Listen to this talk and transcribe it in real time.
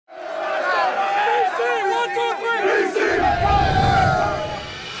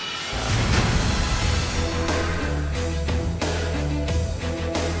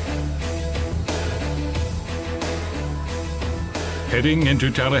Heading into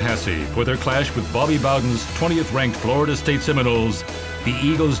Tallahassee for their clash with Bobby Bowden's 20th-ranked Florida State Seminoles, the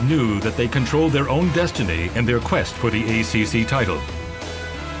Eagles knew that they controlled their own destiny in their quest for the ACC title.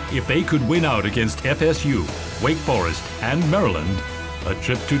 If they could win out against FSU, Wake Forrest, and Maryland, a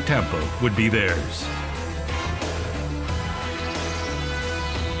trip to Tampa would be theirs.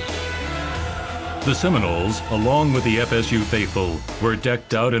 The Seminoles, along with the FSU faithful, were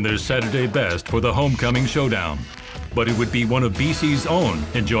decked out in their Saturday best for the homecoming showdown. But it would be one of BC's own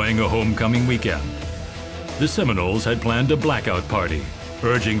enjoying a homecoming weekend. The Seminoles had planned a blackout party,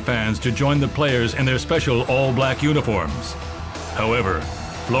 urging fans to join the players in their special all-black uniforms. However,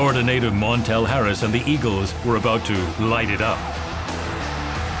 Florida native Montel Harris and the Eagles were about to light it up.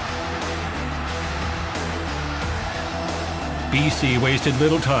 BC wasted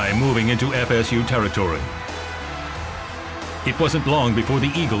little time moving into FSU territory. It wasn't long before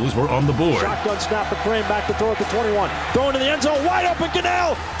the Eagles were on the board. Shotgun snap for Crane, back to throw at the 21. Throwing to the end zone, wide open,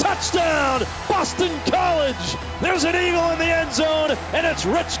 Goodell, touchdown, Boston College. There's an Eagle in the end zone, and it's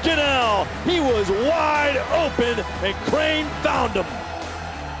Rich Goodell. He was wide open, and Crane found him.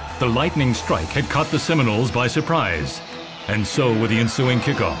 The lightning strike had caught the Seminoles by surprise, and so with the ensuing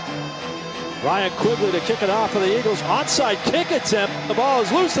kickoff. Ryan Quigley to kick it off for the Eagles. Onside kick attempt. The ball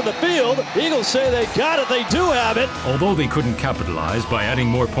is loose in the field. Eagles say they got it. They do have it. Although they couldn't capitalize by adding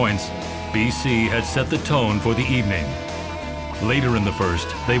more points, BC had set the tone for the evening. Later in the first,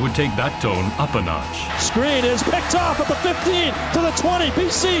 they would take that tone up a notch. Screen is picked off at the 15, to the 20,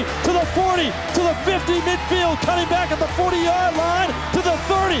 BC to the 40, to the 50, midfield, cutting back at the 40-yard line, to the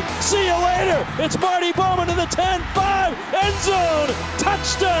 30. See you later. It's Marty Bowman to the 10-5, end zone,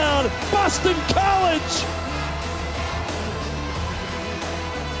 touchdown, Boston College.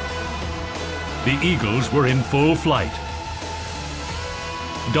 The Eagles were in full flight.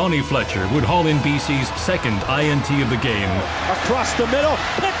 Donnie Fletcher would haul in BC's second INT of the game. Across the middle,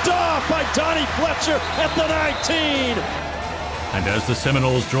 picked off by Donnie Fletcher at the 19. And as the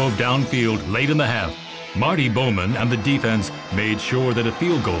Seminoles drove downfield late in the half, Marty Bowman and the defense made sure that a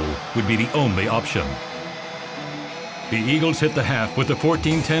field goal would be the only option. The Eagles hit the half with a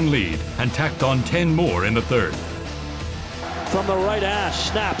 14-10 lead and tacked on 10 more in the third. From the right hash,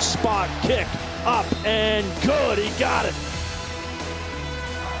 snap, spot, kick, up and good. He got it.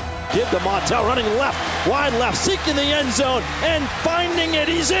 Give to Montel, running left, wide left, seeking the end zone, and finding it.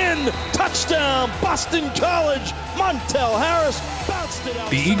 He's in. Touchdown, Boston College. Montel Harris bounced it out.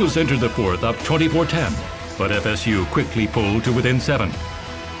 The Eagles entered the fourth up 24-10, but FSU quickly pulled to within 7.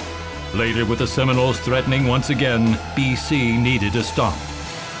 Later, with the Seminoles threatening once again, BC needed a stop.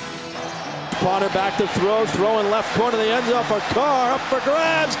 Potter back to throw, throwing left corner of the end zone for Carr, up for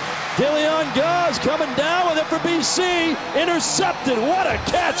grabs. DeLeon Gause coming down with it for BC. Intercepted. What a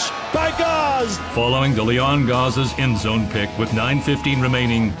catch by Gause. Following DeLeon Gause's end zone pick with 9:15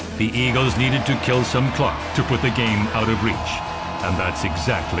 remaining, the Eagles needed to kill some clock to put the game out of reach. And that's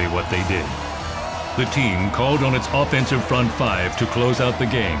exactly what they did. The team called on its offensive front five to close out the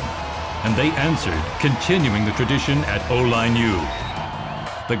game. And they answered, continuing the tradition at O-line U.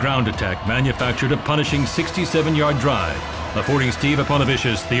 The ground attack manufactured a punishing 67-yard drive, affording Steve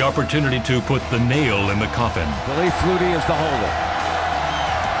Aponovicius the opportunity to put the nail in the coffin. Billy Flutie is the holder.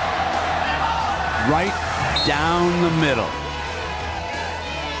 Right down the middle.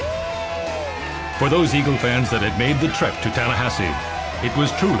 For those Eagle fans that had made the trek to Tallahassee, it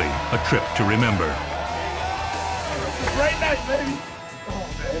was truly a trip to remember. Great night, baby.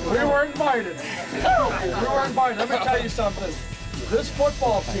 We were invited. We were invited. Let me tell you something. This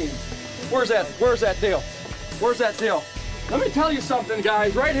football team, where's that deal? Where's that deal? Let me tell you something,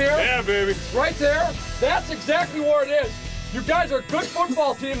 guys, right here. Yeah, baby. Right there, that's exactly where it is. You guys are a good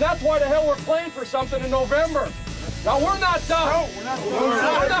football team. That's why the hell we're playing for something in November. Now, we're not done. No, we're not done.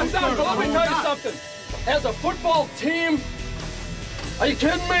 We're not done, but let me tell you something. As a football team, are you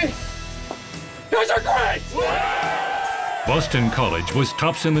kidding me? You guys are great! Boston College was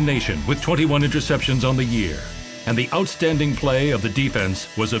tops in the nation with 21 interceptions on the year. And the outstanding play of the defense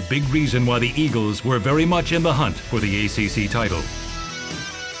was a big reason why the Eagles were very much in the hunt for the ACC title.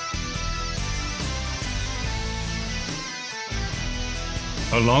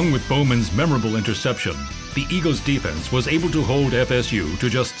 Along with Bowman's memorable interception, the Eagles' defense was able to hold FSU to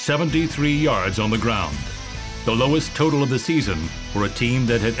just 73 yards on the ground, the lowest total of the season for a team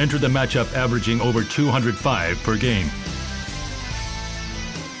that had entered the matchup averaging over 205 per game.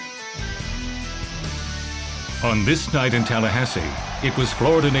 On this night in Tallahassee, it was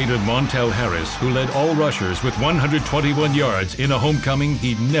Florida native Montel Harris who led all rushers with 121 yards in a homecoming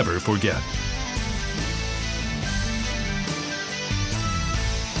he'd never forget.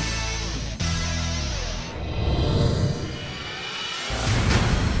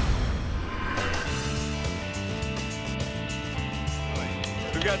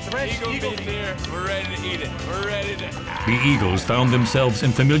 got the fresh Eagle beef here. We're ready to eat it. We're ready to... The Eagles found themselves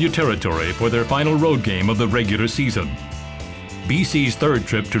in familiar territory for their final road game of the regular season. BC's third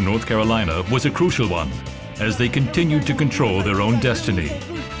trip to North Carolina was a crucial one, as they continued to control their own destiny,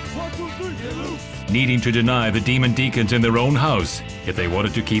 needing to deny the Demon Deacons in their own house if they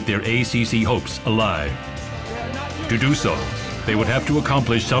wanted to keep their ACC hopes alive. To do so, they would have to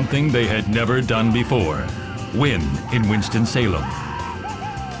accomplish something they had never done before: win in Winston-Salem.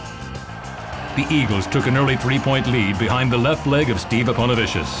 The Eagles took an early three-point lead behind the left leg of Steve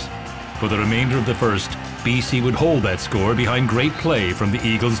Aponovicius. For the remainder of the first, BC would hold that score behind great play from the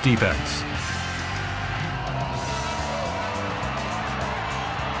Eagles' defense.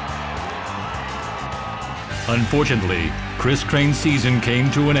 Unfortunately, Chris Crane's season came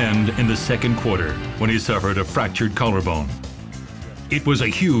to an end in the second quarter when he suffered a fractured collarbone. It was a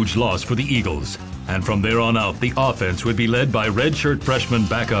huge loss for the Eagles, and from there on out, the offense would be led by redshirt freshman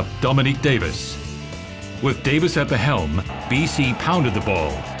backup Dominique Davis. With Davis at the helm, BC pounded the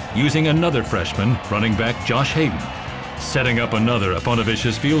ball, using another freshman, running back Josh Hayden, setting up another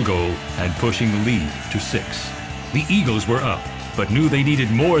Aponovicius field goal and pushing the lead to 6. The Eagles were up, but knew they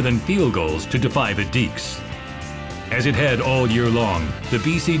needed more than field goals to defy the Deacs. As it had all year long, the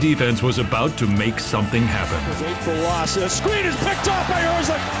BC defense was about to make something happen. 8 for loss. The screen is picked off by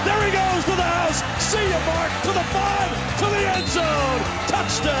Herzlich. There he goes to the house. See ya, Mark. To the 5, to the end zone.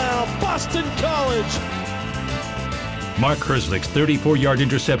 Touchdown, Boston College. Mark Herzlich's 34-yard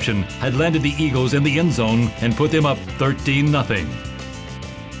interception had landed the Eagles in the end zone and put them up 13-0.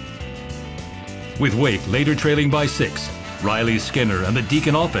 With Wake later trailing by 6, Riley Skinner and the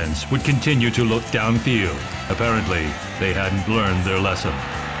Deacon offense would continue to look downfield. Apparently, they hadn't learned their lesson.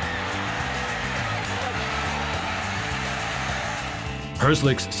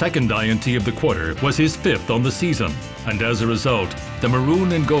 Herzlich's second INT of the quarter was his 5th on the season, and as a result, the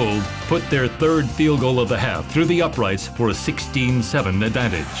Maroon and Gold put their third field goal of the half through the uprights for a 16-7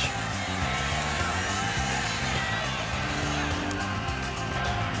 advantage.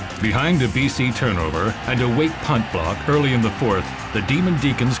 Behind a BC turnover and a Wake punt block early in the 4th, the Demon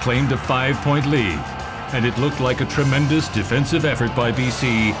Deacons claimed a 5-point lead, and it looked like a tremendous defensive effort by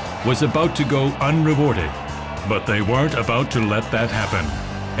BC was about to go unrewarded. But they weren't about to let that happen,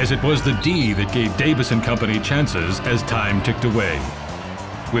 as it was the D that gave Davis and company chances as time ticked away.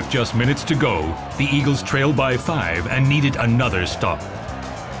 With just minutes to go, the Eagles trailed by 5 and needed another stop.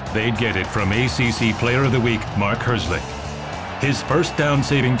 They'd get it from ACC Player of the Week, Mark Herzlich. His first down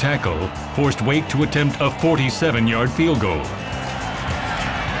saving tackle forced Wake to attempt a 47-yard field goal.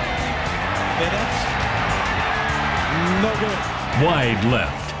 No good. Wide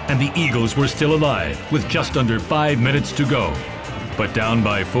left, and the Eagles were still alive with just under 5 minutes to go. But down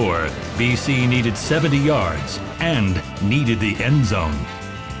by 4, BC needed 70 yards and needed the end zone.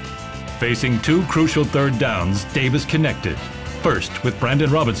 Facing 2 crucial third downs, Davis connected. First with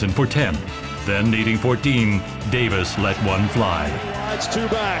Brandon Robinson for 10. Then needing 14, Davis let one fly. It's 2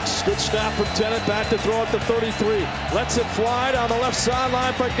 backs. Good snap from Tennant. Back to throw at the 33. Lets it fly down the left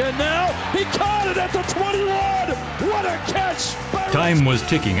sideline for Now he caught it at the 21. What a catch! Time was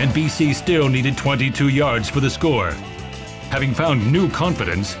ticking, and BC still needed 22 yards for the score. Having found new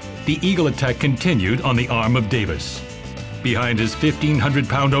confidence, the Eagle attack continued on the arm of Davis. Behind his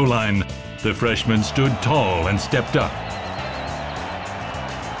 1,500-pound O-line, the freshman stood tall and stepped up.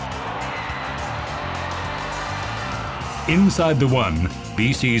 Inside the 1,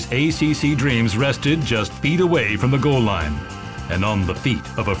 BC's ACC dreams rested just feet away from the goal line and on the feet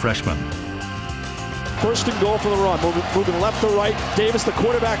of a freshman. First and goal for the run, moving left to right. Davis, the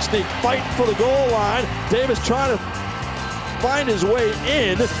quarterback sneak, fighting for the goal line. Davis trying to find his way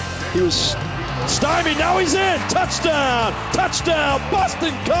in. He was stymied, now he's in. Touchdown, touchdown,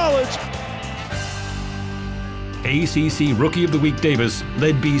 Boston College. ACC Rookie of the Week Davis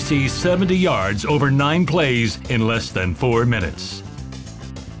led BC 70 yards over 9 plays in less than 4 minutes.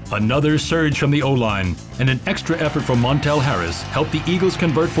 Another surge from the O-line and an extra effort from Montel Harris helped the Eagles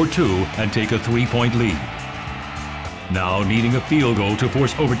convert for 2 and take a 3-point lead. Now needing a field goal to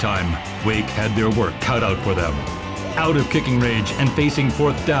force overtime, Wake had their work cut out for them. Out of kicking range and facing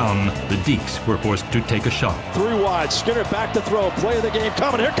 4th down, the Deacs were forced to take a shot. 3 wide, Skinner back to throw, play of the game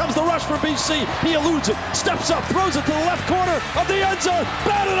coming. Here comes the rush for BC. He eludes it, steps up, throws it to the left corner of the end zone.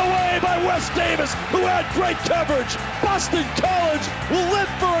 Batted away by Wes Davis, who had great coverage. Boston College will live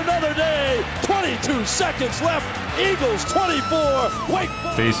for another day. 22 seconds left. Eagles 24. Wake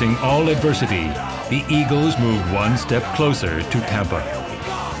Forrest. Facing all adversity, the Eagles moved one step closer to Tampa.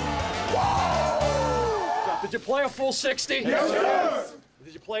 Did you play a full 60? Yes, sir.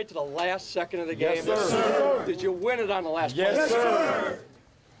 Did you play it to the last second of the game? Yes, sir. Did you win it on the last play? Yes, sir.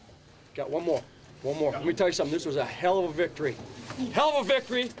 Got one more. One more. Let me tell you something. This was a hell of a victory. Hell of a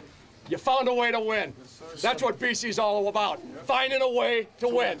victory. You found a way to win. That's what BC's all about. Finding a way to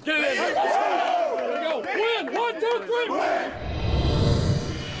win. Get it in. There you go. Win. 1, 2, 3. Win.